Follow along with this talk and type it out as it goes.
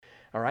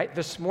All right,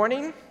 this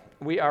morning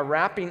we are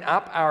wrapping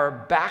up our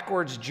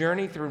backwards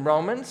journey through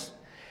Romans.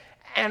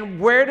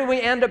 And where do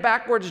we end a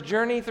backwards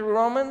journey through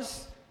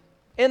Romans?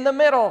 In the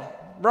middle,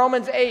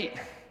 Romans 8,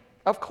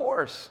 of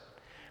course.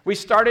 We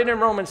started in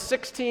Romans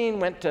 16,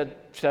 went to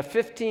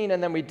 15,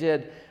 and then we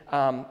did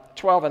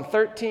 12 and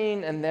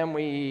 13, and then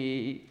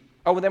we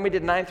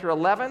did 9 through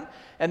 11,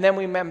 and then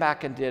we went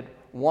back and did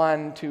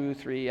 1, 2,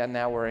 3, and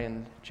now we're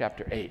in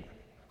chapter 8.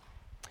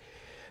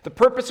 The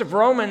purpose of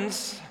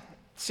Romans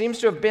seems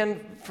to have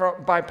been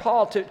by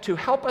Paul to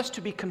help us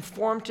to be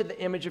conformed to the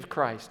image of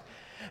Christ,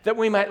 that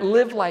we might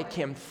live like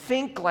him,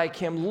 think like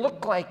him,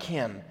 look like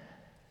him,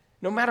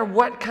 no matter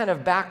what kind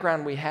of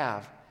background we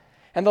have.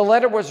 And the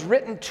letter was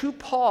written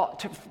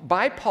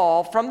by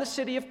Paul from the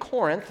city of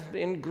Corinth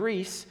in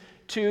Greece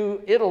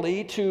to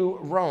Italy to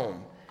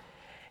Rome.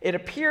 It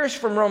appears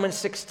from Romans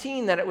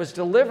 16 that it was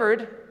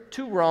delivered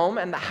to Rome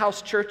and the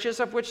house churches,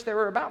 of which there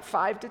were about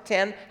 5 to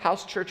 10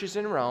 house churches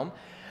in Rome,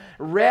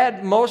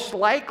 read most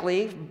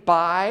likely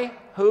by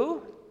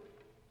who?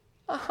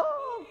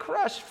 Oh,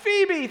 crush.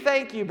 Phoebe.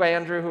 Thank you,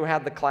 Andrew, who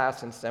had the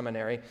class in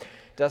seminary.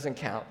 Doesn't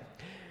count.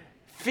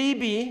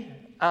 Phoebe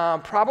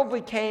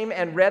probably came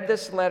and read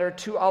this letter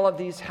to all of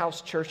these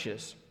house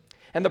churches.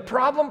 And the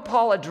problem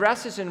Paul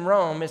addresses in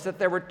Rome is that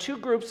there were two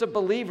groups of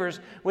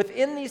believers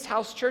within these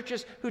house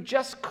churches who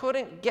just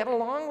couldn't get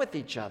along with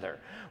each other.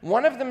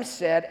 One of them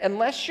said,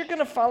 if you're going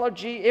to follow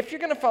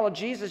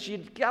Jesus,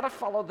 you've got to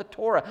follow the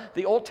Torah,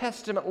 the Old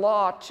Testament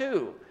law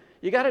too.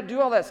 You got to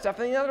do all that stuff.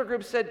 And the other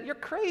group said, you're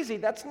crazy,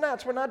 that's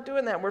nuts, we're not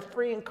doing that, we're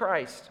free in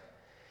Christ.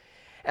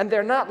 And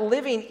they're not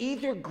living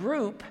either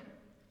group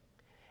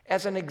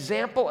as an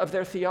example of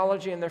their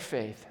theology and their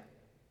faith.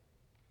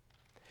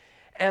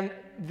 And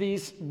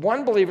these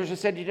one believers who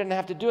said you didn't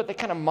have to do it, they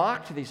kind of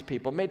mocked these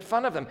people, made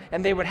fun of them.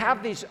 And they would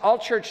have these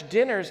all-church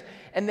dinners,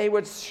 and they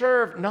would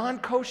serve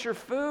non-kosher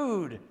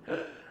food.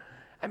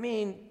 I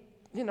mean,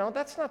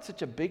 that's not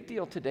such a big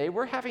deal today.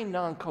 We're having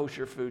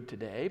non-kosher food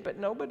today, but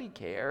nobody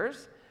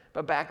cares.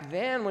 But back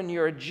then, when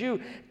you're a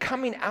Jew,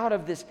 coming out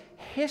of this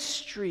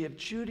history of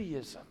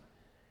Judaism,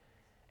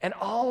 and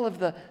all of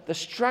the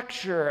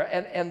structure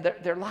and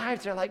their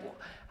lives, they're like,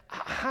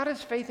 how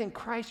does faith in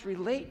Christ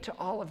relate to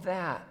all of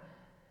that?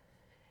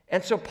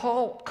 And so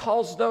Paul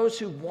calls those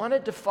who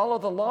wanted to follow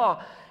the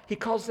law, he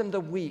calls them the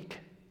weak.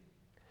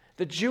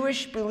 The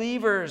Jewish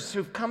believers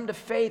who've come to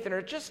faith and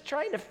are just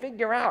trying to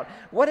figure out,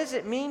 what does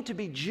it mean to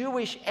be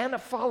Jewish and a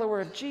follower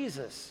of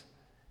Jesus?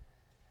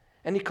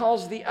 And he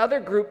calls the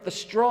other group the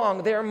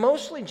strong. They are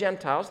mostly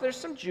Gentiles. There's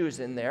some Jews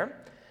in there.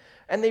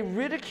 And they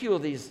ridicule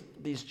these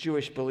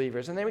Jewish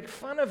believers, and they make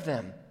fun of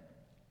them.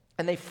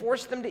 And they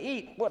force them to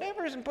eat.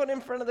 Whatever is put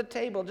in front of the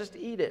table, just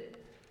eat it.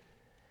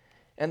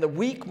 And the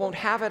weak won't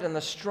have it, and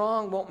the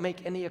strong won't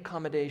make any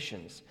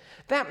accommodations.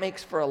 That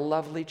makes for a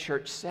lovely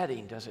church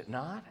setting, does it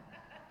not?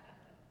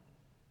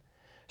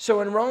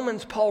 So in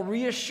Romans, Paul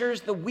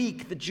reassures the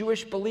weak, the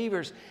Jewish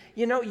believers,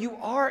 you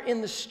are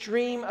in the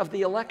stream of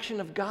the election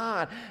of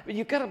God. But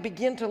you've got to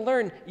begin to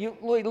learn. You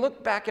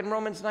look back in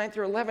Romans 9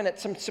 through 11 at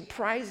some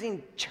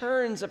surprising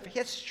turns of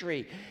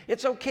history.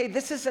 It's okay.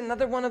 This is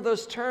another one of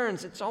those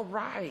turns. It's all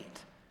right.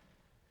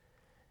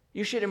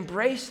 You should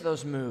embrace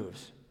those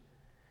moves.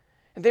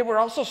 And they were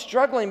also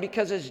struggling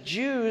because as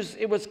Jews,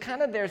 it was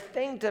kind of their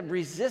thing to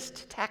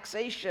resist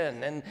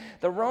taxation. And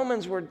the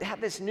Romans had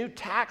this new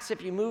tax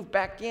if you moved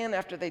back in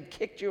after they'd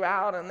kicked you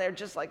out, and they're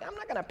just like, I'm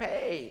not going to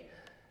pay.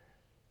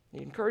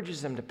 He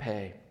encourages them to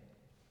pay.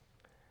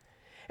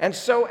 And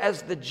so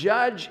as the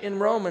judge in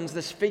Romans,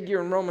 this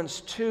figure in Romans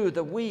 2,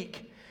 the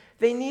weak,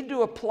 they need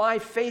to apply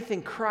faith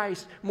in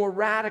Christ more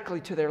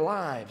radically to their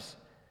lives.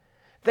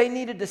 They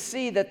needed to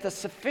see that the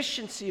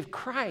sufficiency of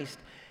Christ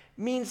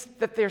means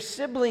that they're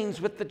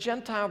siblings with the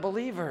Gentile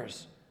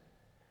believers.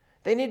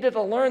 They needed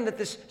to learn that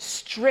this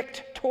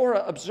strict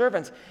Torah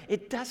observance,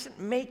 it doesn't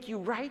make you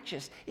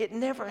righteous. It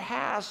never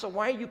has, so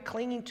why are you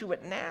clinging to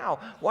it now?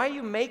 Why are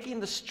you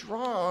making the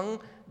strong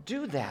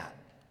do that?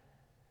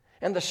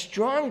 And the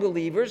strong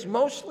believers,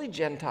 mostly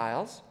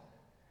Gentiles,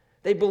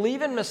 they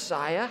believe in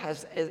Messiah,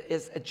 as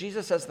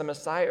Jesus as the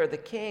Messiah or the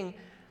King,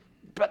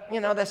 but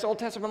this Old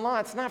Testament law,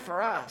 it's not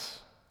for us.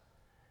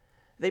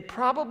 They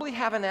probably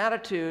have an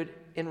attitude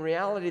in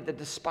reality that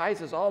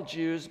despises all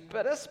Jews,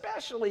 but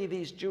especially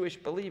these Jewish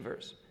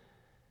believers.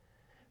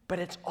 But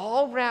it's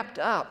all wrapped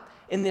up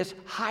in this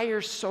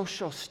higher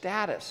social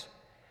status.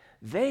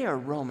 They are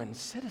Roman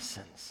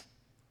citizens.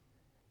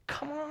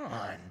 Come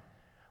on.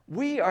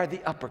 We are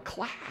the upper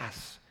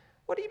class.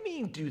 What do you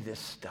mean do this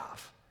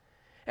stuff?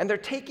 And they're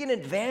taking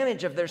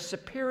advantage of their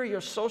superior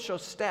social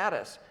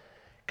status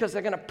because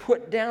they're going to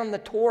put down the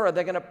Torah.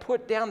 They're going to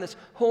put down this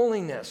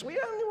holiness. We're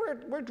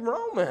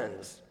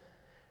Romans.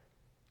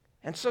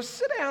 And so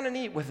sit down and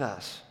eat with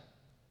us.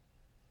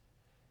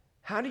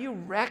 How do you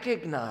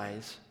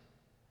recognize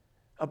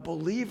a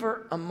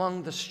believer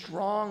among the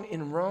strong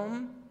in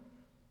Rome?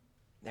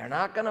 They're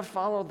not going to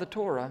follow the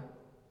Torah,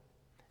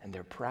 and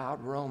they're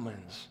proud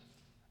Romans,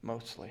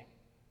 mostly.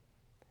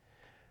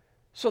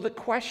 So the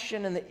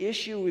question and the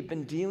issue we've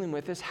been dealing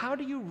with is, how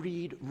do you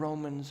read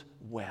Romans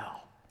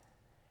well?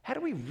 How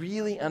do we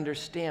really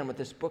understand what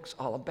this book's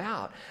all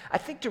about? I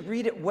think to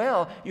read it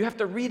well, you have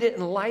to read it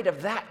in light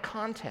of that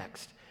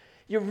context.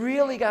 You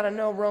really got to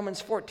know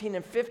Romans 14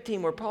 and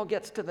 15, where Paul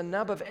gets to the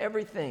nub of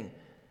everything.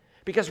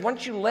 Because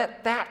once you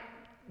let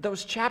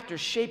those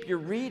chapters shape your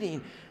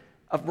reading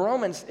of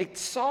Romans, it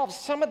solves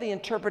some of the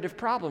interpretive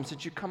problems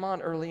that you come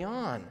on early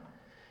on.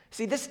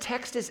 See, this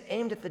text is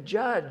aimed at the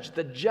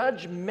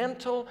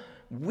judgmental,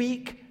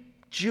 weak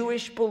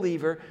Jewish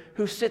believer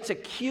who sits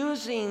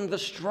accusing the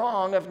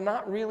strong of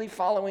not really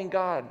following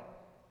God.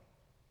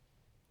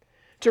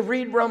 To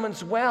read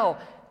Romans well,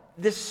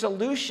 this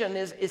solution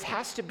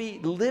has to be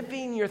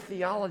living your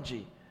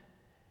theology.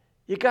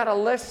 You got to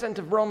listen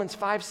to Romans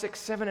 5, 6,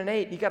 7, and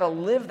 8. You got to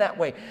live that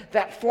way.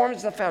 That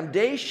forms the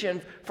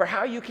foundation for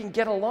how you can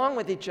get along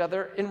with each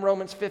other in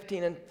Romans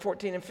 15 and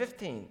 14 and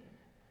 15.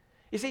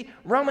 You see,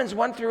 Romans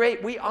 1 through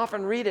 8, we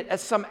often read it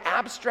as some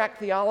abstract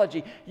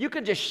theology. You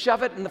could just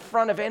shove it in the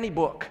front of any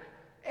book.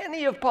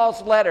 Any of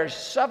Paul's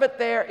letters, shove it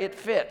there, it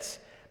fits.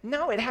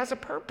 No, it has a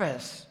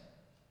purpose.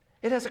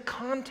 It has a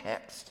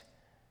context.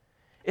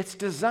 It's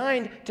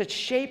designed to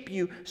shape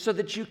you so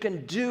that you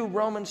can do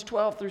Romans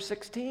 12 through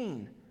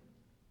 16.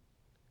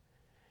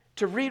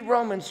 To read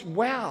Romans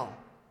well,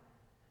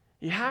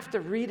 you have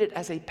to read it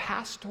as a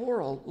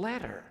pastoral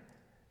letter.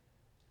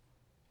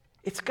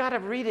 It's got to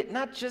read it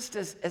not just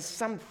as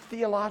some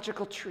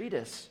theological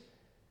treatise.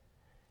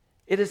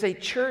 It is a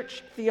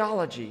church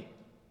theology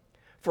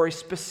for a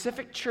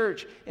specific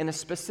church in a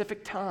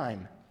specific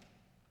time.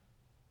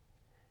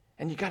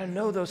 And you got to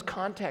know those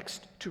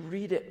contexts to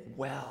read it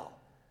well.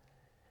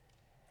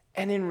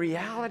 And in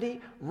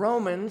reality,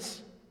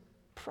 Romans,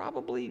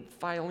 probably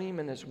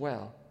Philemon as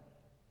well,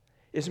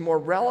 is more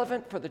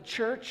relevant for the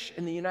church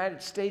in the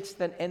United States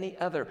than any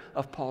other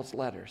of Paul's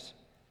letters.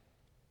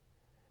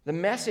 The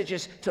message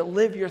is to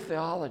live your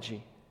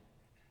theology.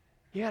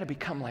 You got to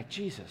become like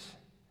Jesus.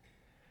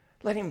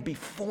 Let him be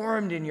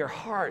formed in your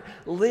heart.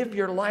 Live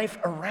your life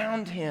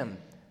around him.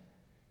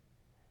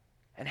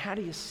 And how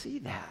do you see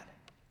that?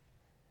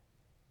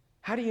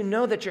 How do you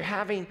know that you're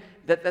having,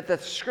 that the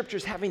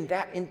Scripture's having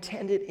that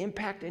intended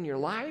impact in your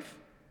life?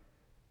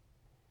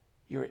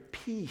 You're at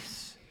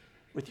peace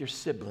with your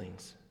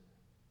siblings,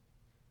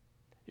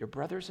 your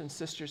brothers and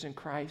sisters in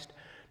Christ,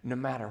 no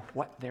matter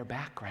what their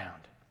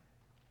background,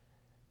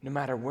 no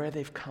matter where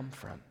they've come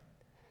from,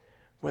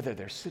 whether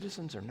they're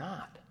citizens or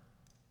not.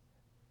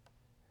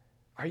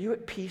 Are you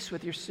at peace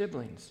with your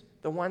siblings,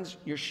 the ones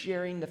you're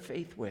sharing the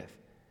faith with?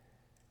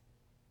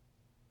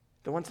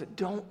 The ones that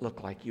don't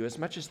look like you as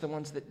much as the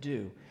ones that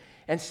do.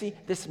 And see,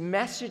 this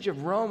message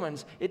of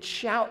Romans, it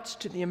shouts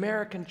to the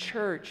American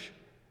church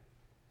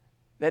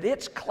that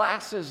it's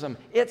classism,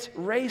 it's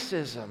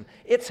racism,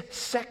 it's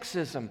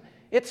sexism,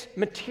 it's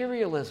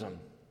materialism.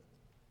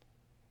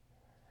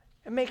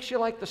 It makes you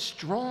like the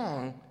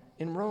strong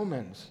in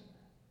Romans.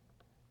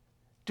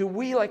 Do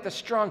we, like the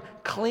strong,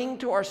 cling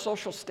to our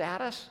social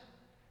status?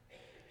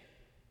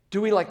 Do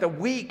we, like the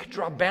weak,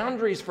 draw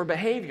boundaries for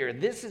behavior?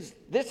 This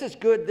is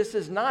good, this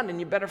is not, and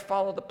you better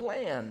follow the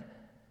plan.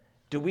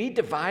 Do we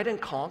divide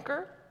and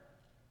conquer?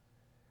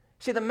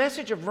 See, the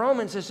message of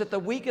Romans is that the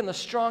weak and the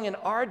strong in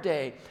our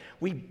day,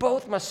 we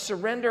both must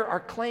surrender our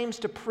claims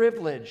to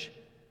privilege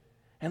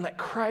and let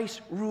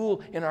Christ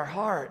rule in our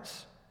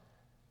hearts.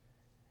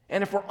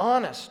 And if we're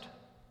honest,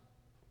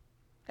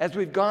 as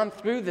we've gone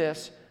through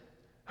this,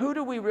 who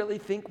do we really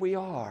think we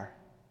are?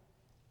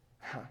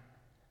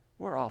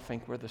 We all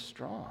think we're the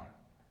strong.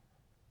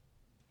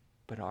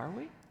 But are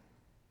we?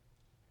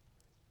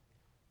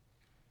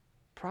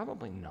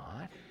 Probably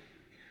not.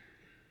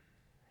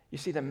 You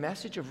see, the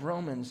message of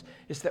Romans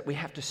is that we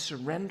have to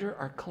surrender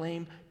our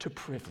claim to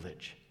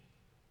privilege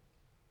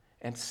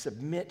and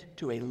submit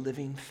to a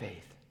living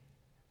faith.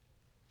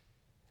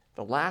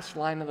 The last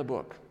line of the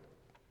book,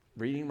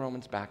 Reading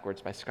Romans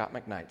Backwards by Scott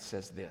McKnight,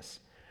 says this: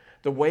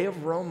 "The way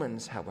of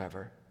Romans,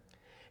 however,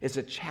 is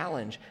a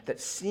challenge that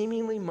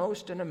seemingly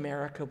most in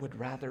America would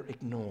rather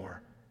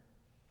ignore,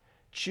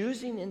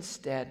 choosing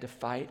instead to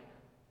fight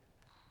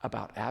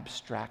about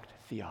abstract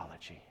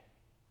theology."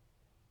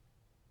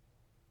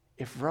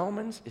 If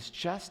Romans is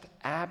just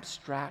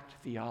abstract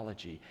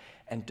theology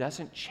and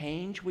doesn't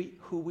change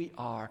who we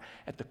are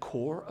at the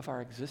core of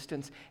our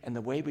existence and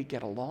the way we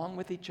get along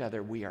with each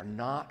other, we are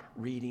not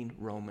reading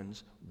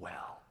Romans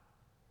well.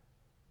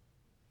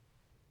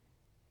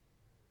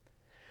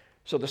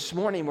 So this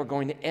morning we're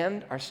going to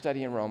end our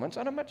study in Romans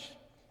on a much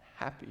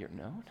happier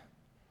note.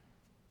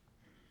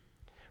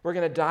 We're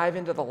going to dive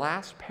into the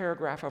last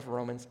paragraph of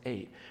Romans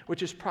 8,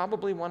 which is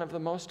probably one of the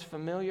most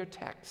familiar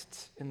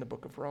texts in the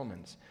book of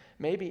Romans,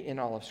 maybe in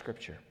all of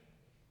Scripture.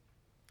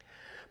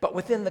 But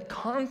within the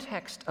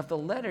context of the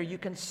letter, you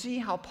can see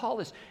how Paul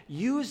is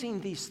using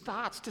these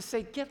thoughts to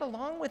say, get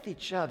along with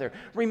each other.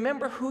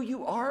 Remember who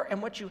you are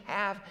and what you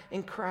have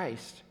in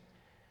Christ.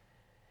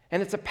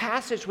 And it's a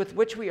passage with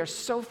which we are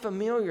so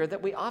familiar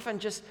that we often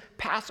just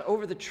pass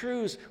over the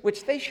truths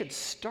which they should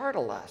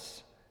startle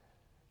us.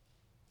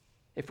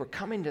 if we're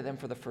coming to them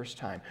for the first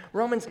time.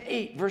 Romans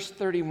 8, verse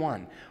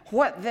 31.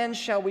 What then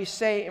shall we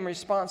say in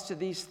response to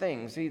these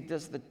things? He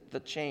does the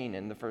chain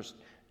in the first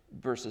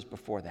verses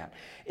before that.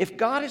 If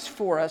God is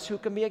for us, who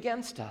can be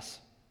against us?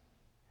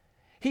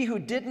 He who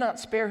did not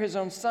spare his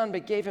own son,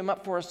 but gave him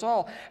up for us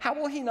all, how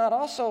will he not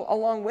also,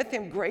 along with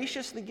him,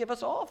 graciously give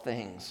us all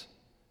things?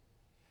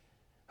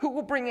 Who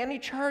will bring any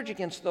charge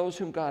against those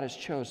whom God has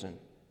chosen?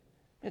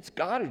 It's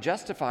God who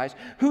justifies.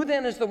 Who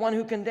then is the one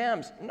who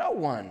condemns? No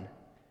one.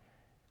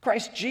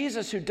 Christ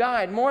Jesus, who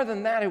died, more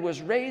than that, who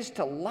was raised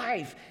to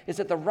life, is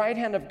at the right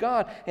hand of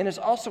God and is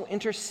also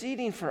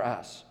interceding for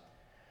us.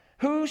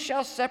 Who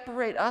shall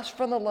separate us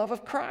from the love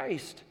of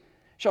Christ?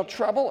 Shall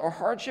trouble or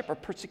hardship or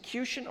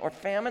persecution or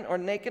famine or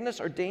nakedness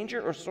or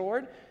danger or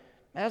sword?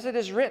 As it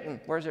is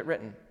written. Where is it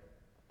written?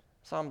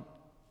 Psalm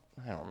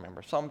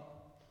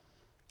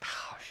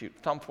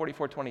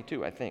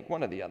 44:22, I think,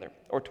 one or the other,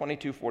 or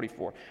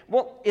 22:44.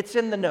 Well, it's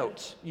in the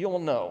notes. You'll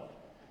know.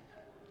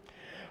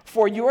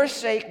 For your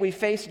sake we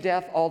face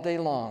death all day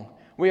long.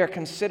 We are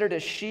considered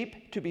as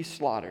sheep to be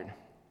slaughtered.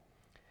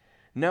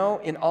 No,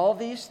 in all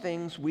these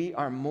things we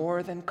are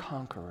more than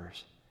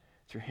conquerors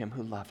through him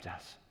who loved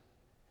us.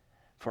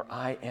 For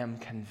I am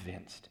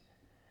convinced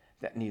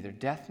that neither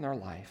death nor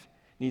life,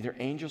 neither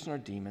angels nor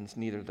demons,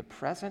 neither the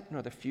present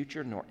nor the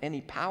future, nor any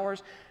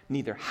powers,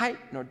 neither height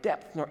nor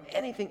depth, nor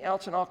anything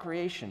else in all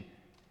creation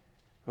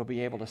will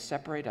be able to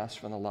separate us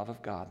from the love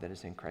of God that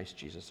is in Christ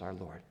Jesus our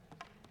Lord.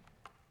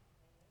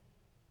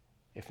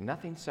 If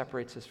nothing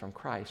separates us from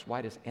Christ,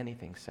 why does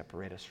anything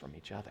separate us from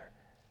each other?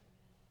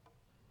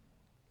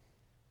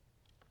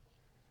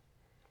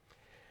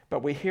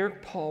 But we hear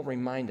Paul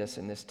remind us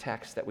in this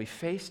text that we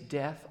face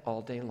death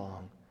all day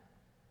long.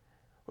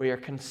 We are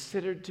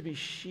considered to be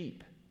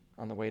sheep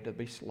on the way to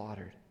be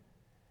slaughtered.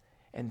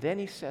 And then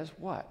he says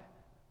what?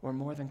 We're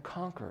more than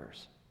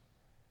conquerors.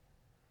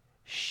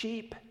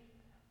 Sheep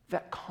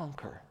that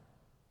conquer.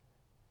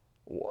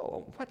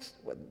 Whoa,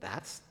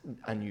 that's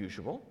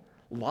unusual.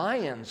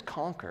 Lions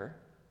conquer.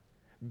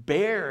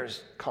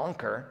 Bears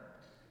conquer.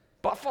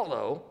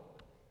 Buffalo.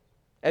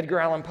 Edgar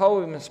Allan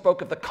Poe even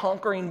spoke of the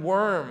conquering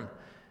worm,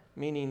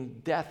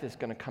 meaning death is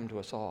going to come to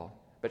us all.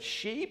 But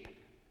sheep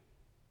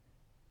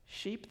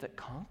that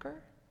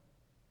conquer?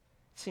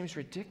 It seems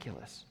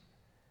ridiculous.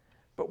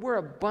 But we're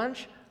a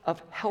bunch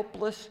of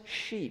helpless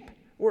sheep.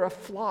 We're a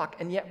flock,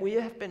 and yet we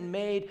have been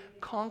made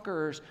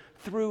conquerors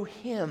through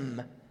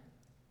him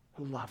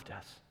who loved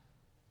us.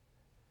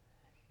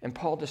 And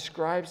Paul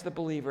describes the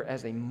believer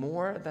as a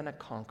more than a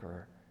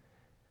conqueror.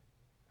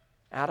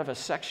 Out of a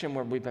section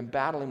where we've been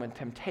battling with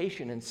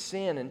temptation and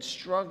sin and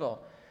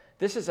struggle,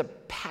 this is a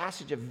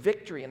passage of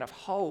victory and of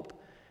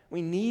hope.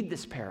 We need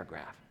this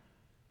paragraph.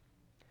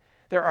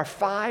 There are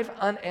 5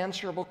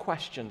 unanswerable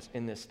questions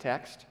in this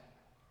text.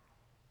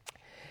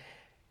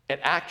 It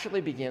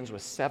actually begins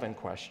with 7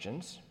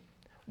 questions.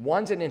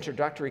 One's an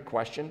introductory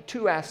question.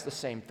 2 ask the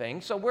same thing.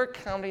 So we're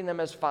counting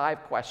them as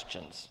 5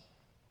 questions.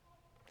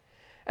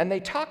 And they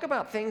talk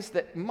about things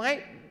that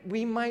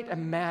we might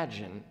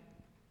imagine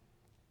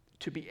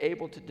to be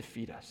able to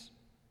defeat us.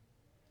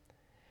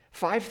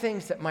 5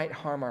 things that might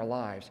harm our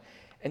lives.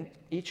 And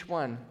each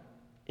one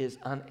is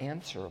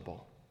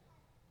unanswerable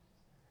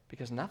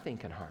because nothing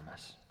can harm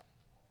us.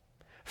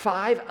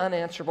 5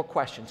 unanswerable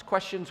questions.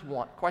 Question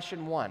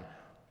 1.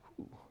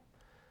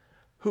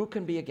 Who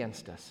can be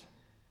against us?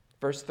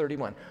 Verse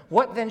 31.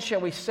 What then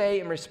shall we say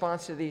in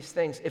response to these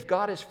things? If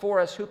God is for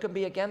us, who can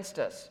be against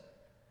us?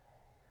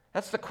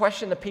 That's the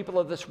question the people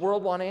of this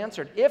world want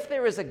answered. If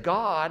there is a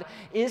God,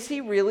 is he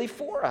really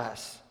for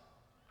us?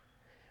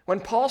 When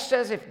Paul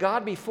says if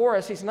God be for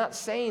us, he's not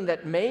saying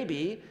that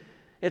maybe.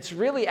 It's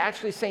really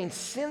actually saying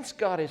since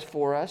God is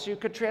for us. You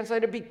could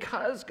translate it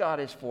because God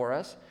is for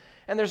us.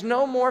 And there's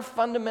no more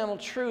fundamental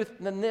truth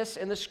than this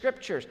in the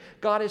Scriptures.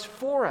 God is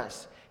for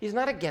us. He's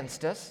not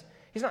against us.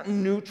 He's not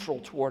neutral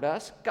toward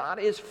us. God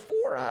is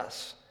for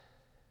us.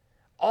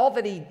 All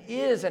that he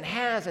is and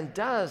has and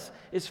does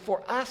is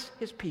for us,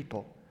 his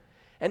people.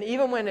 And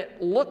even when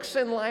it looks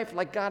in life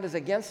like God is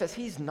against us,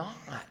 he's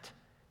not.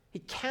 He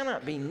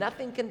cannot be.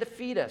 Nothing can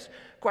defeat us.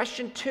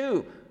 Question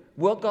 2,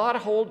 will God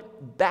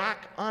hold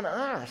back on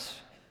us?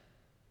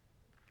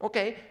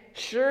 Okay,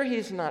 sure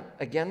he's not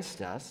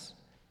against us,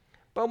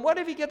 but what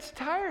if he gets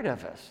tired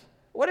of us?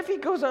 What if he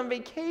goes on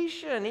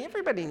vacation?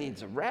 Everybody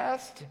needs a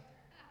rest.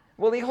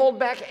 Will he hold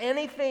back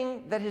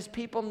anything that his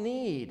people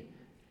need?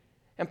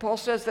 And Paul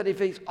says that if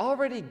he's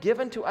already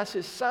given to us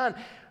his son,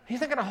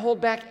 he's not going to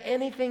hold back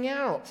anything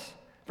else.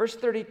 Verse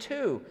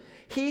 32,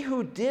 he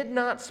who did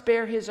not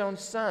spare his own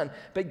son,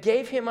 but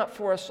gave him up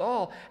for us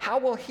all, how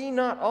will he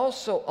not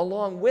also,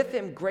 along with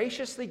him,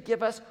 graciously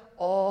give us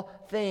all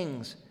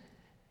things?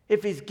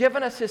 If he's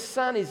given us his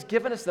son, he's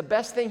given us the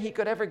best thing he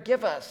could ever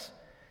give us.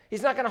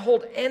 He's not going to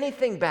hold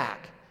anything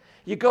back.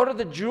 You go to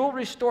the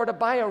jewelry store to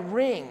buy a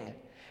ring,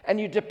 and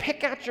you to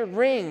pick out your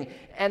ring,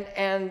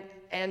 and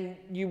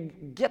you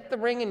get the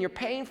ring, and you're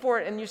paying for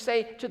it, and you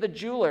say to the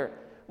jeweler,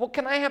 well,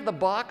 can I have the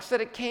box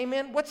that it came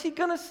in? What's he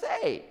going to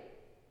say?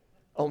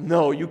 Oh,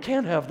 no, you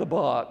can't have the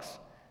box.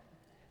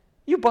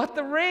 You bought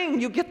the ring.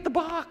 You get the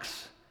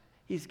box.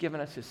 He's given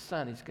us his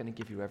son. He's going to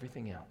give you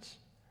everything else.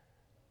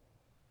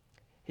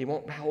 He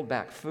won't hold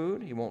back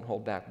food. He won't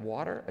hold back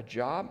water, a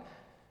job.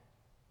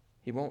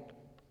 He won't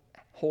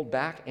hold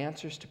back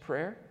answers to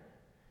prayer.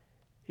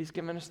 He's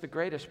given us the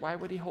greatest. Why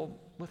would he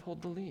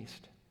withhold the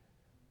least?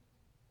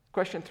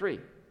 Question 3.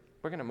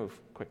 We're going to move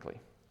quickly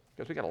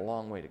because we got a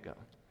long way to go.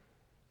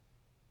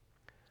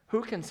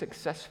 Who can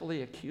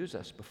successfully accuse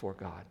us before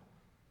God?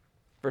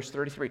 Verse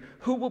 33.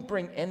 Who will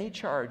bring any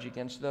charge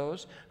against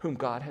those whom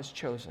God has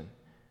chosen?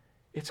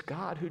 It's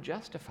God who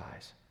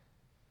justifies.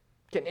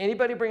 Can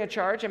anybody bring a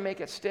charge and make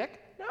it stick?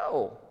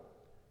 No.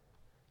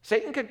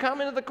 Satan could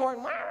come into the court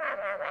and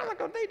look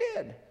what they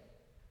did.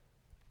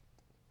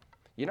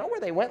 You know where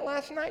they went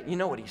last night? You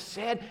know what he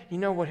said? You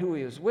know who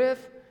he was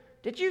with?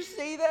 Did you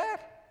see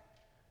that?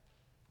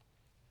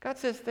 God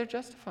says they're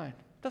justified.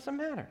 Doesn't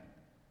matter.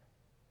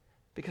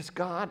 Because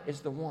God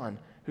is the one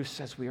who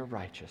says we are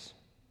righteous.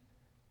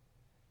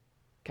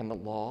 Can the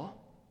law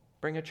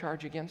bring a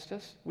charge against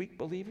us, weak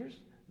believers?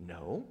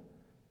 No.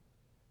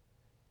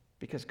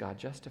 Because God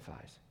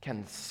justifies.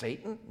 Can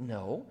Satan?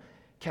 No.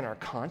 Can our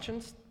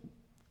conscience?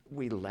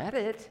 We let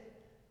it.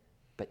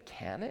 But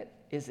can it?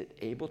 Is it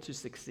able to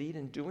succeed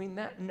in doing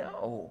that?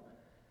 No.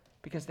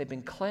 Because they've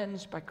been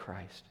cleansed by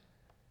Christ.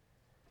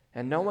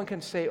 And no one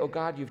can say, oh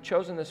God, you've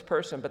chosen this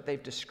person, but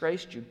they've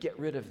disgraced you. Get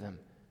rid of them.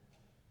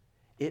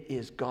 It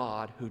is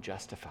God who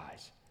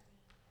justifies.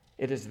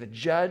 It is the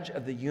judge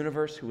of the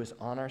universe who is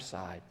on our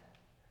side.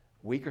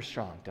 Weak or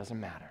strong, doesn't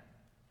matter.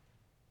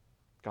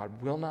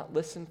 God will not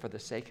listen for the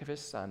sake of his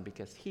son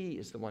because he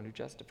is the one who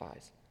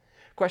justifies.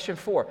 Question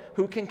 4,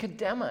 who can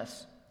condemn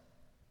us?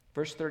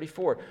 Verse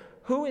 34,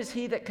 who is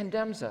he that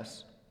condemns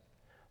us?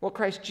 Well,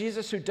 Christ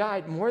Jesus, who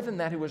died, more than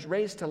that, who was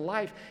raised to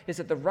life, is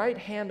at the right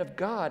hand of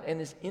God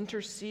and is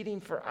interceding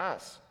for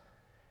us.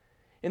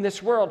 In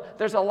this world,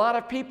 there's a lot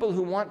of people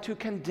who want to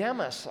condemn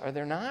us, are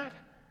there not?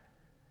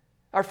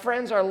 Our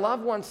friends, our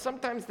loved ones,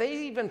 sometimes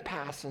they even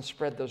pass and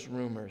spread those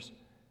rumors.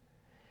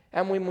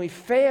 And when we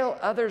fail,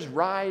 others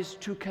rise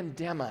to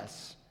condemn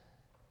us.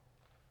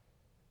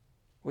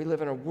 We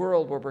live in a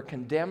world where we're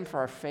condemned for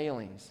our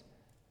failings,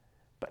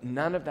 but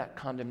none of that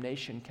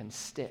condemnation can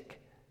stick.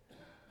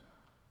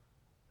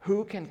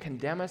 Who can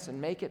condemn us and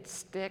make it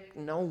stick?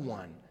 No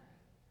one.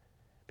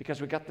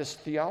 Because we got this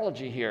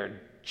theology here.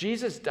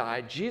 Jesus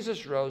died,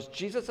 Jesus rose,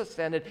 Jesus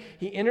ascended,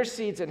 he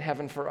intercedes in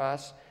heaven for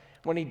us.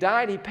 When he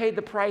died, he paid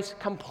the price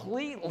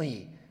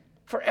completely,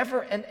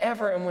 forever and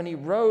ever. And when he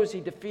rose, he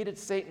defeated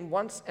Satan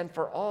once and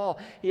for all.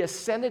 He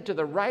ascended to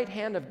the right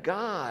hand of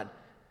God.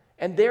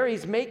 And there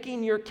he's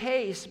making your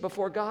case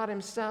before God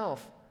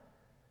himself.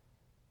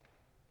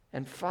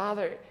 And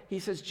Father, he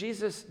says,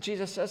 Jesus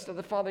says to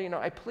the Father,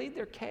 I plead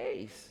their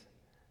case.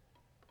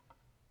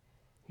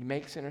 He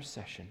makes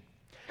intercession.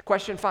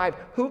 Question 5,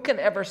 who can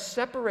ever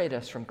separate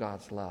us from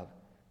God's love?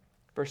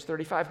 Verse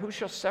 35, who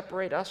shall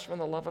separate us from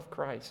the love of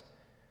Christ?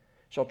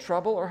 Shall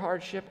trouble or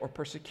hardship or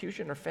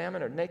persecution or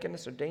famine or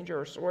nakedness or danger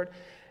or sword?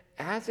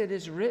 As it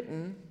is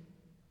written,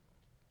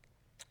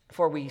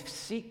 for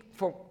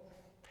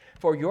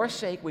your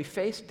sake we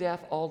face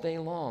death all day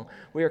long.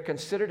 We are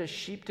considered as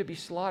sheep to be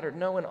slaughtered.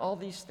 No, in all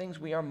these things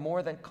we are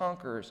more than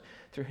conquerors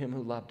through him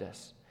who loved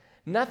us.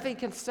 Nothing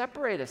can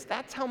separate us.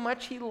 That's how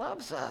much he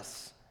loves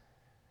us.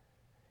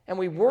 And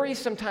we worry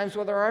sometimes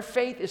whether our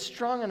faith is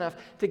strong enough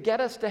to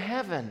get us to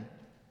heaven.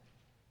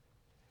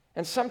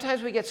 And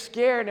sometimes we get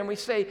scared and we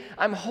say,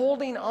 I'm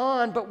holding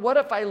on, but what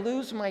if I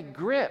lose my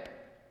grip?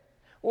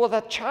 Well,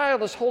 that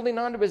child is holding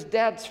on to his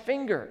dad's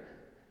finger,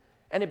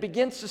 and it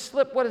begins to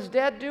slip. What does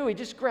dad do? He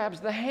just grabs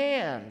the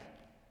hand.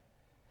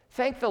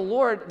 Thank the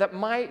Lord that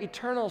my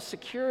eternal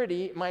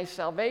security, my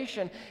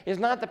salvation, is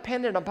not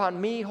dependent upon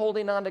me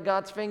holding on to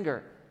God's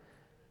finger.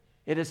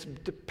 It is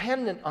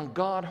dependent on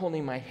God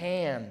holding my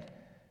hand,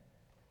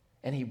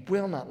 and he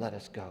will not let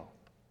us go.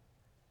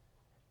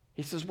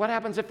 He says, what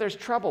happens if there's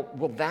trouble?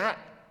 Will that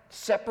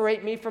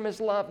separate me from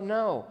his love?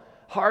 No.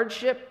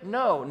 Hardship?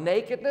 No.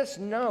 Nakedness?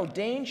 No.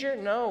 Danger?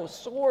 No.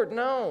 Sword?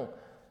 No.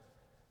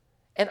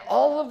 And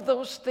all of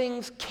those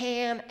things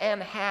can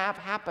and have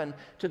happened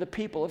to the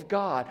people of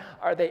God.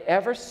 Are they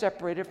ever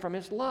separated from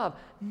his love?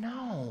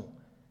 No.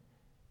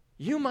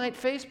 You might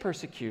face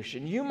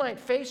persecution. You might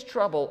face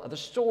trouble, the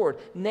sword,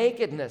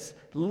 nakedness,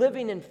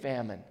 living in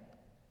famine,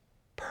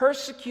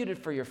 persecuted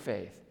for your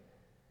faith.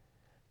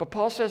 But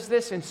Paul says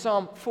this in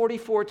Psalm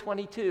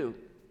 44:22.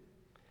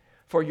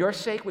 For your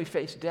sake we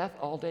face death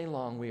all day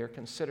long. We are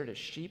considered as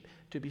sheep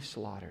to be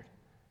slaughtered.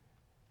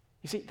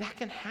 You see, that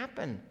can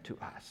happen to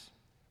us.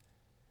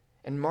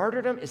 And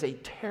martyrdom is a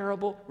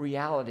terrible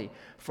reality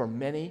for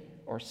many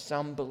or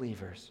some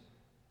believers.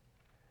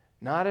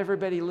 Not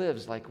everybody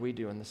lives like we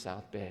do in the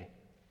South Bay.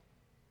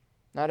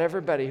 Not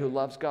everybody who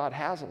loves God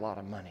has a lot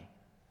of money.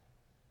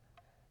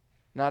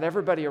 Not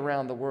everybody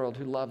around the world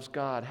who loves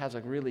God has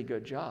a really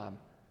good job.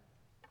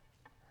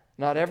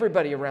 Not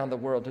everybody around the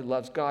world who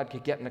loves God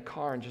could get in a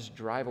car and just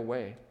drive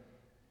away.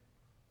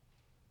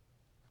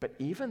 But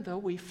even though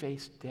we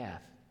face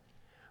death,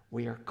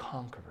 we are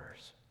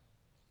conquerors.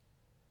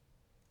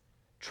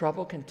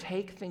 Trouble can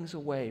take things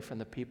away from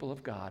the people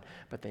of God,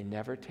 but they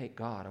never take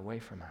God away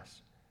from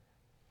us.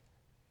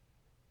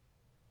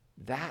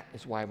 That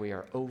is why we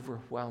are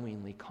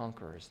overwhelmingly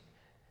conquerors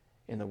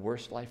in the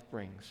worst life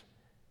brings,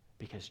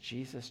 because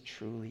Jesus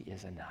truly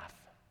is enough.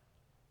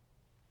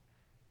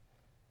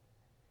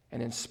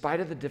 And in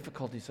spite of the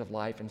difficulties of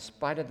life, in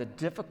spite of the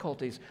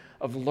difficulties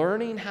of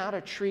learning how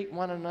to treat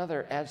one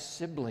another as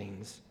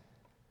siblings,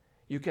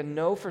 you can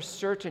know for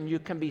certain, you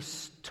can be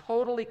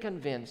totally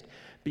convinced,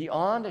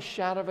 beyond a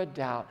shadow of a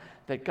doubt,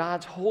 that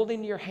God's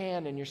holding your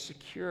hand and you're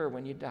secure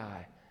when you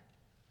die.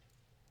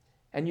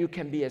 And you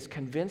can be as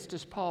convinced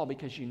as Paul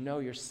because you know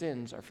your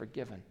sins are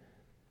forgiven.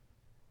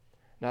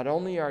 Not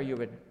only are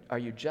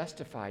you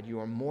justified, you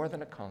are more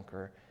than a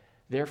conqueror.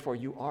 Therefore,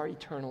 you are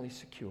eternally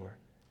secure.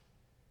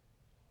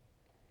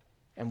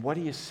 And what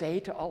do you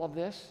say to all of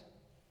this?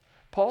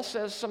 Paul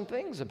says some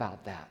things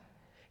about that.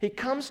 He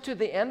comes to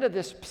the end of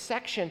this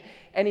section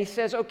and he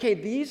says, okay,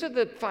 these are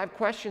the 5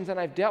 questions and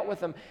I've dealt with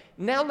them.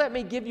 Now let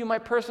me give you my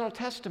personal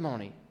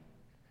testimony.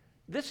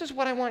 This is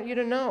what I want you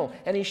to know.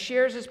 And he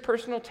shares his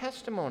personal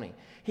testimony.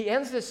 He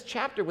ends this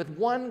chapter with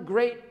one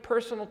great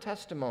personal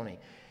testimony.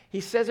 He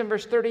says in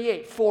verse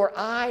 38, "For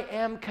I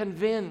am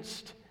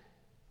convinced."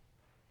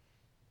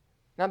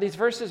 Now, these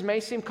verses may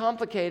seem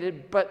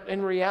complicated, but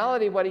in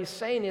reality, what he's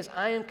saying is,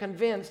 I am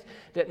convinced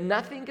that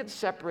nothing can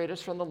separate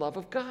us from the love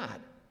of God.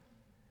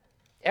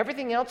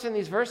 Everything else in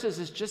these verses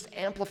is just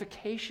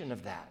amplification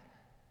of that.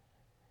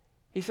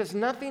 He says,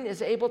 nothing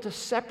is able to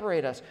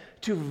separate us,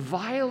 to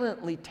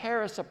violently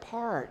tear us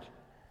apart,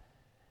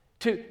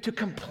 to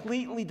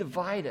completely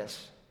divide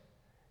us.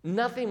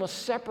 Nothing will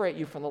separate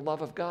you from the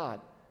love of God.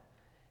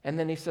 And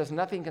then he says,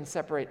 nothing can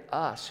separate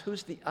us.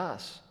 Who's the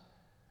us?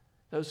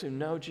 Those who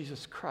know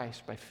Jesus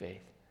Christ by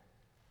faith.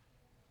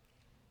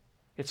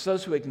 It's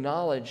those who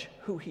acknowledge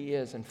who he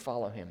is and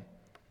follow him.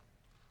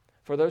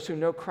 For those who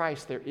know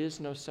Christ, there is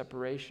no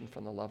separation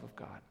from the love of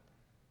God.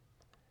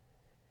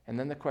 And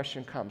then the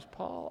question comes,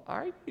 Paul,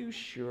 are you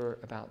sure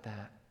about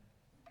that?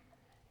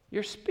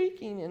 You're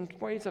speaking in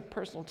ways of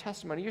personal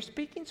testimony. You're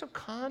speaking so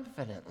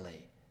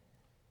confidently.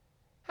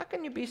 How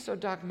can you be so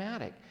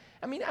dogmatic?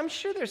 I mean, I'm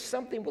sure there's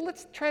something. Well,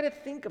 let's try to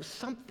think of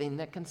something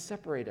that can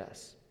separate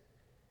us.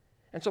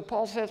 And so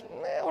Paul says,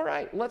 all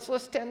right, let's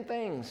list 10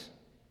 things.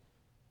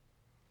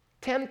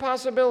 10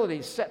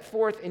 possibilities set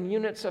forth in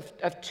units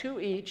of 2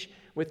 each,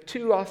 with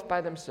 2 off by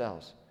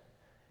themselves.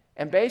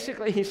 And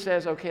basically he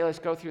says, okay, let's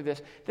go through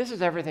this. This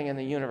is everything in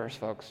the universe,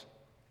 folks.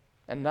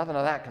 And nothing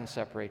of that can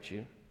separate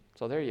you.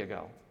 So there you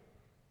go.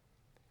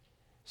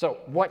 So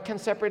what can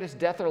separate us,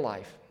 death or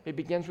life? It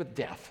begins with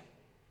death,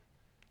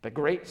 the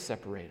great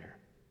separator,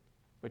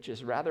 which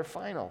is rather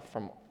final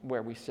from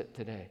where we sit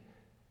today.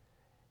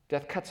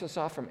 Death cuts us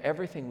off from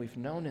everything we've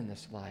known in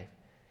this life.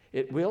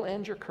 It will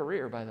end your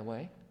career, by the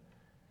way.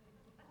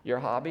 Your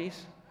hobbies,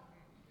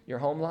 your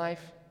home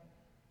life,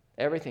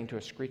 everything to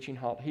a screeching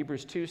halt.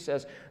 Hebrews 2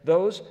 says,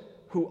 those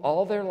who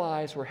all their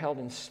lives were held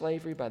in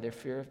slavery by their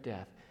fear of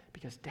death,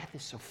 because death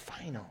is so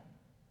final.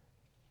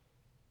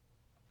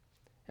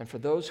 And for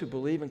those who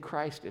believe in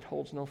Christ, it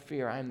holds no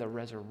fear. I am the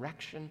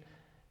resurrection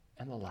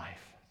and the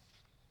life.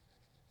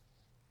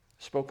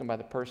 Spoken by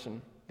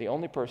the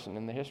only person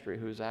in the history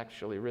who's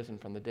actually risen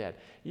from the dead.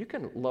 You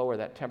can lower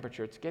that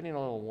temperature. It's getting a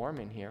little warm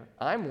in here.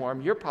 I'm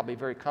warm. You're probably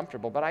very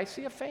comfortable, but I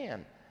see a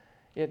fan.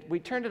 We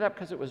turned it up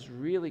because it was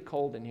really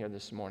cold in here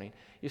this morning.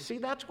 You see,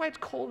 that's why it's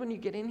cold when you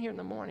get in here in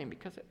the morning,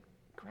 because it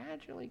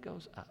gradually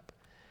goes up.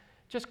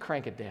 Just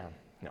crank it down.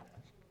 No.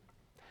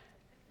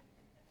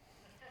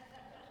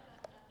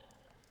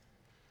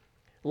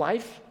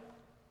 Life,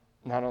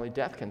 not only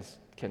death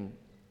can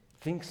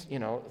things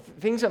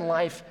in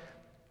life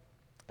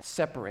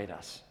separate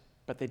us,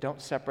 but they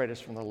don't separate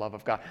us from the love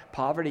of God.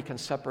 Poverty can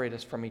separate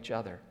us from each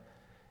other.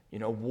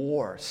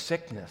 War,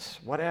 sickness,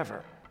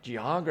 whatever,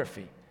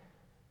 geography.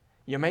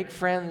 You make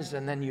friends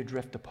and then you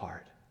drift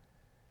apart.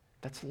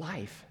 That's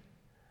life.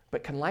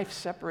 But can life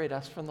separate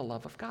us from the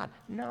love of God?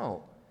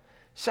 No.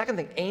 Second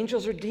thing,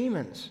 angels or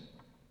demons.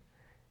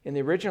 In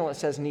the original it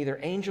says neither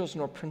angels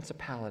nor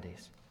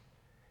principalities.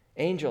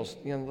 Angels,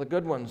 the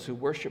good ones who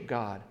worship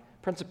God.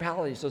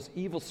 Principalities, those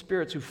evil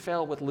spirits who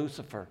fell with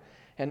Lucifer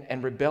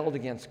and rebelled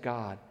against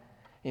God.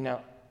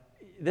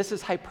 This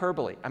is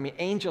hyperbole. I mean,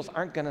 angels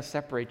aren't going to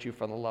separate you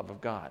from the love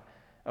of God.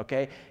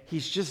 Okay?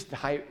 He's just,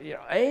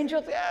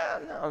 angels,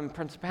 no, and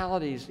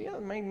principalities,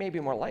 maybe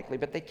more likely,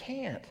 but they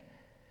can't.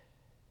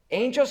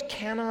 Angels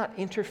cannot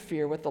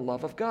interfere with the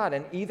love of God,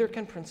 and either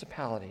can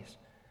principalities.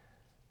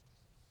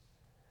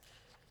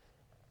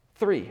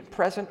 3,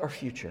 present or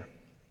future.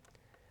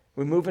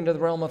 We move into the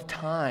realm of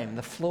time,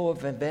 the flow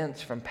of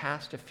events from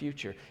past to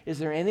future. Is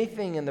there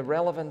anything in the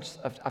relevance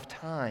of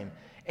time,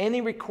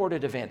 any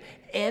recorded event,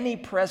 any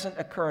present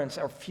occurrence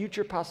or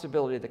future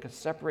possibility that could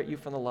separate you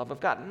from the love of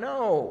God?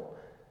 No.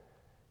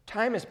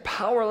 Time is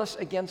powerless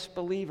against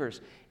believers.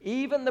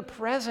 Even the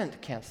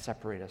present can't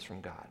separate us from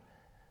God.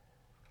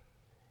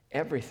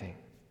 Everything.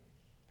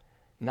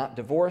 Not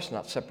divorce,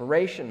 not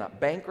separation, not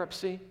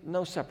bankruptcy,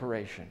 no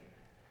separation.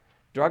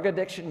 Drug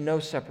addiction, no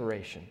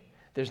separation.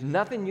 There's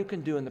nothing you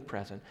can do in the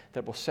present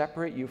that will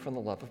separate you from the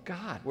love of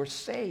God. We're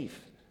safe.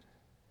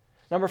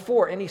 Number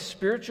 4, any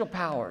spiritual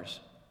powers,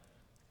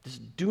 this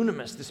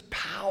dunamis, this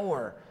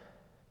power,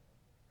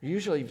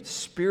 usually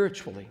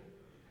spiritually,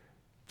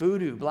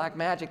 voodoo, black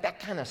magic, that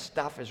kind of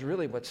stuff is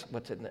really what's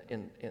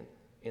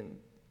in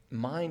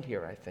mind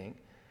here, I think.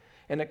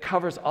 And it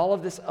covers all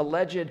of this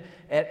alleged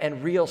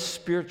and real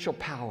spiritual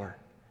power.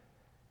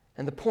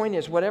 And the point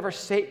is, whatever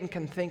Satan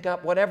can think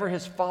up, whatever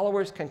his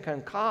followers can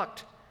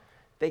concoct,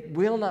 they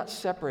will not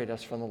separate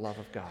us from the love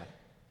of God.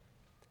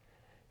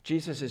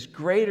 Jesus is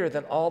greater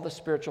than all the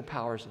spiritual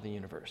powers of the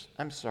universe.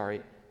 I'm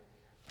sorry.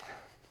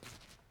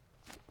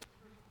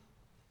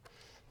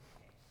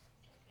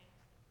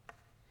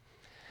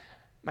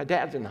 My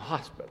dad's in the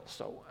hospital,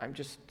 so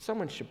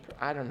someone should,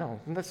 I don't know,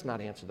 let's not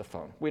answer the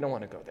phone. We don't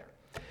want to go there.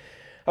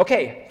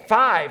 Okay,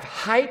 5,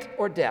 height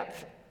or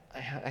depth.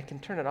 I can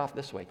turn it off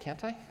this way,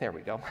 can't I? There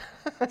we go.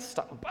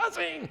 Stop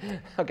buzzing.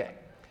 Okay,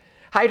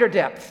 height or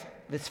depth.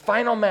 This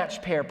final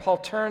match pair, Paul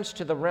turns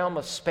to the realm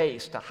of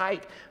space, to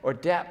height or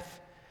depth.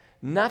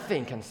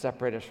 Nothing can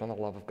separate us from the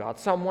love of God.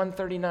 Psalm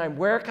 139,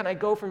 where can I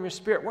go from your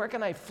spirit? Where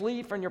can I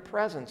flee from your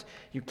presence?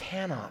 You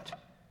cannot.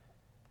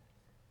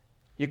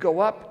 You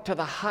go up to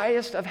the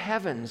highest of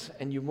heavens,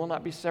 and you will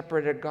not be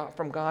separated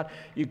from God.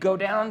 You go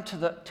down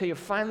till you're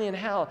finally in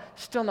hell,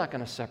 still not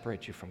going to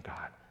separate you from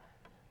God.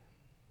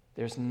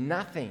 There's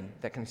nothing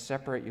that can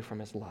separate you from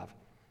his love.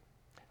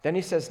 Then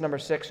he says, number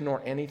 6,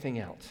 nor anything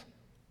else.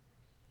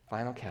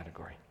 Final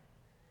category.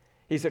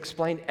 He's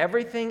explained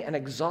everything and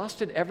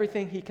exhausted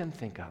everything he can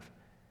think of.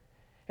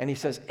 And he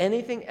says,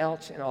 anything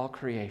else in all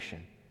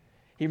creation.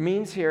 He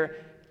means here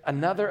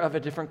another of a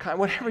different kind,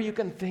 whatever you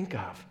can think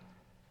of.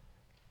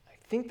 I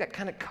think that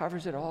kind of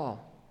covers it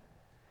all.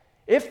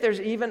 If there's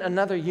even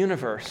another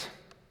universe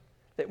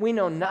that we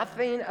know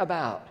nothing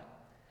about,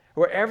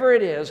 wherever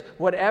it is,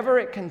 whatever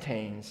it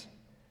contains,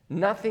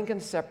 nothing can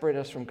separate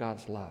us from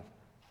God's love.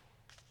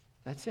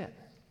 That's it.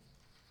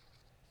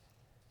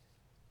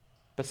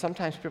 But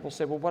sometimes people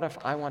say, well, what if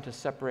I want to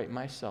separate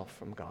myself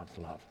from God's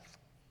love?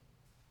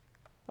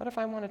 What if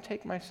I want to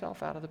take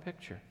myself out of the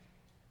picture?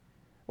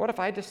 What if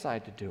I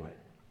decide to do it?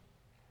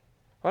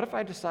 What if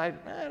I decide,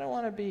 I don't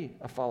want to be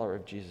a follower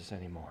of Jesus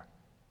anymore?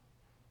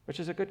 Which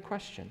is a good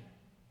question.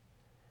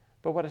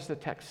 But what does the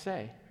text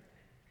say?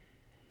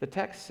 The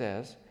text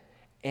says,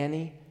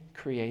 any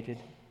created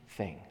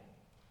thing.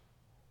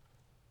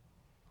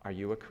 Are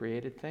you a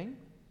created thing?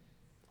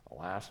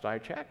 Last I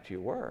checked,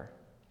 you were.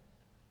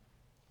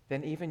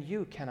 Then even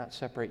you cannot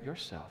separate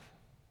yourself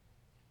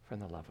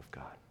from the love of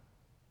God.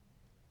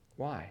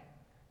 Why?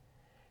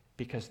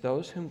 Because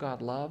those whom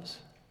God loves,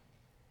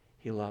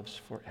 he loves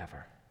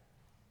forever.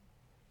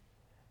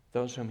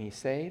 Those whom he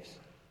saves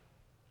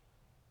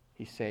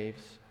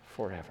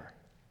forever.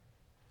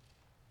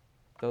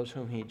 Those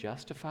whom he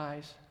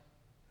justifies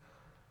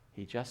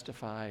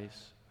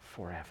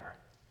forever.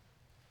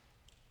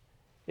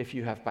 If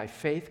you have by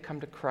faith come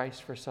to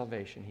Christ for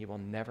salvation, he will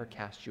never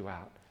cast you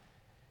out.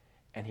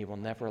 And he will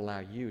never allow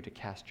you to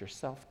cast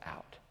yourself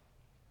out.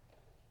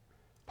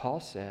 Paul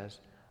says,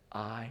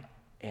 I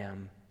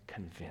am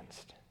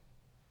convinced.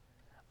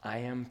 I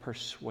am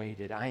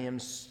persuaded. I am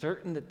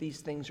certain that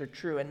these things are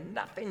true, and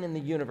nothing in the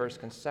universe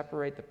can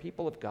separate the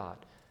people of God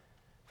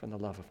from the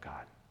love of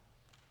God.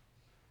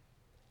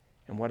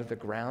 And what are the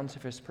grounds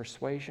of his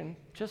persuasion?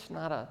 Just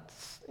not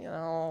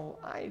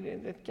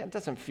it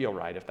doesn't feel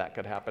right if that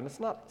could happen. It's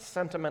not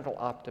sentimental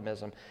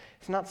optimism.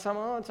 It's not it's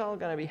all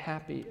going to be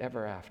happy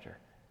ever after.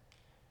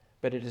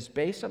 But it is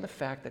based on the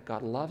fact that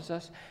God loves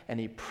us, and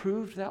he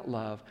proved that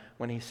love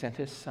when he sent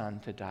his son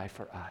to die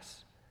for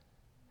us.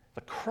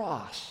 The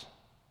cross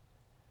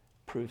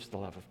proves the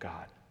love of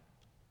God.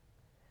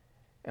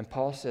 And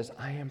Paul says,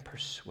 I am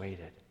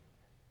persuaded.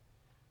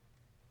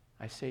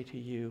 I say to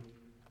you,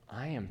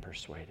 I am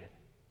persuaded.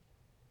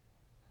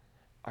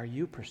 Are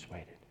you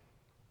persuaded?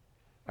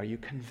 Are you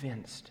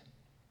convinced?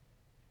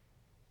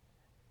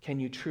 Can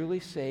you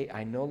truly say,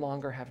 I no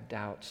longer have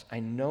doubts.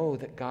 I know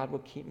that God will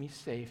keep me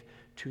safe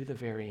to the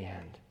very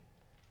end?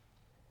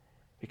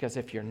 Because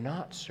if you're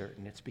not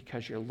certain, it's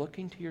because you're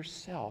looking to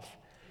yourself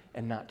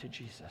and not to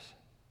Jesus.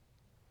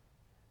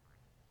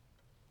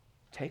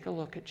 Take a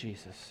look at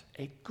Jesus,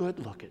 a good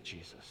look at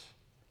Jesus,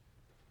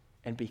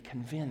 and be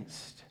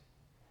convinced.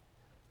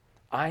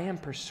 I am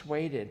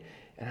persuaded,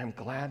 and I'm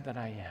glad that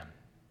I am.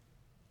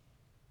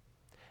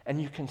 And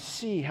you can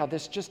see how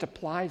this just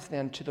applies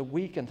then to the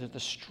weak and to the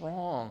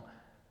strong.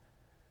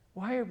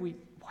 Why are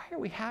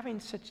we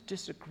having such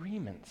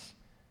disagreements?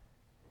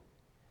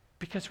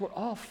 Because we're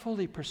all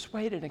fully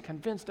persuaded and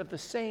convinced of the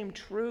same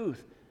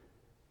truth.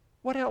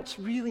 What else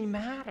really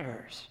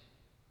matters?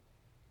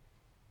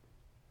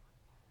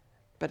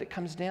 But it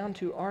comes down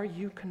to, are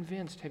you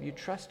convinced? Have you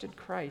trusted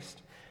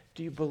Christ?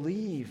 Do you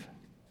believe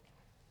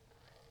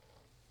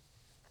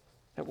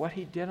that what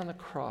he did on the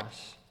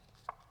cross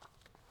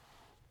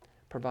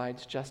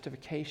provides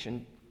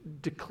justification,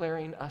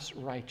 declaring us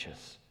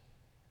righteous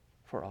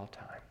for all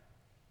time?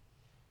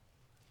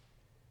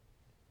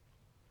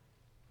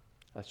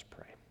 Let's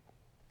pray.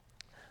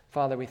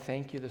 Father, we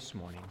thank you this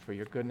morning for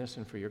your goodness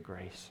and for your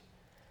grace.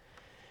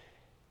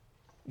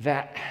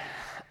 That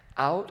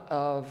out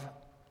of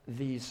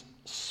these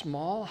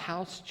small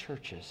house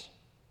churches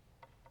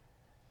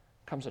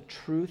comes a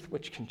truth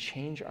which can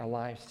change our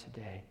lives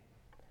today.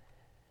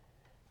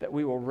 That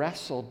we will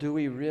wrestle, do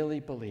we really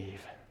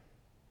believe?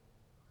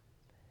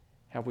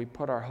 Have we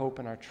put our hope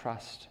and our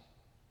trust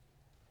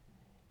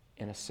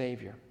in a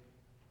Savior?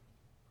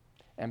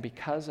 And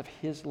because of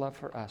his love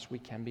for us, we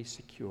can be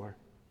secure.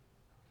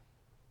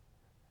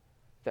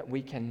 That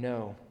we can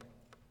know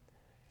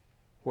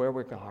where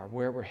we're going,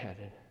 where we're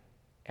headed,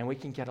 and we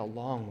can get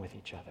along with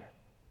each other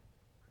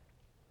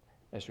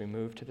as we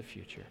move to the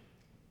future.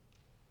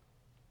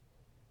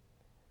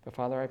 But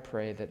Father, I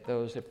pray that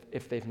those,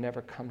 if they've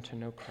never come to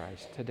know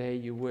Christ, today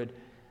you would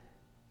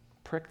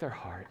prick their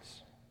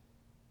hearts,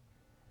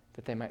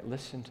 that they might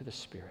listen to the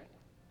Spirit,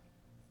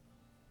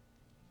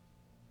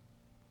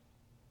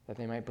 that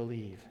they might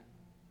believe.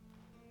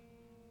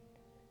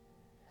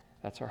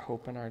 That's our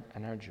hope and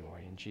our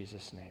joy. In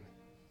Jesus' name,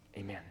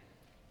 amen.